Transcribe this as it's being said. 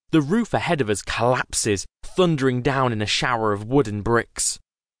The roof ahead of us collapses, thundering down in a shower of wood and bricks.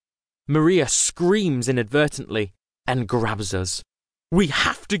 Maria screams inadvertently and grabs us. We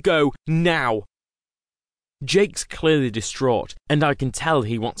have to go now! Jake's clearly distraught, and I can tell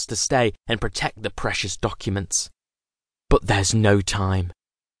he wants to stay and protect the precious documents. But there's no time.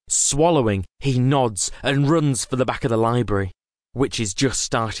 Swallowing, he nods and runs for the back of the library, which is just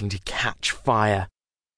starting to catch fire.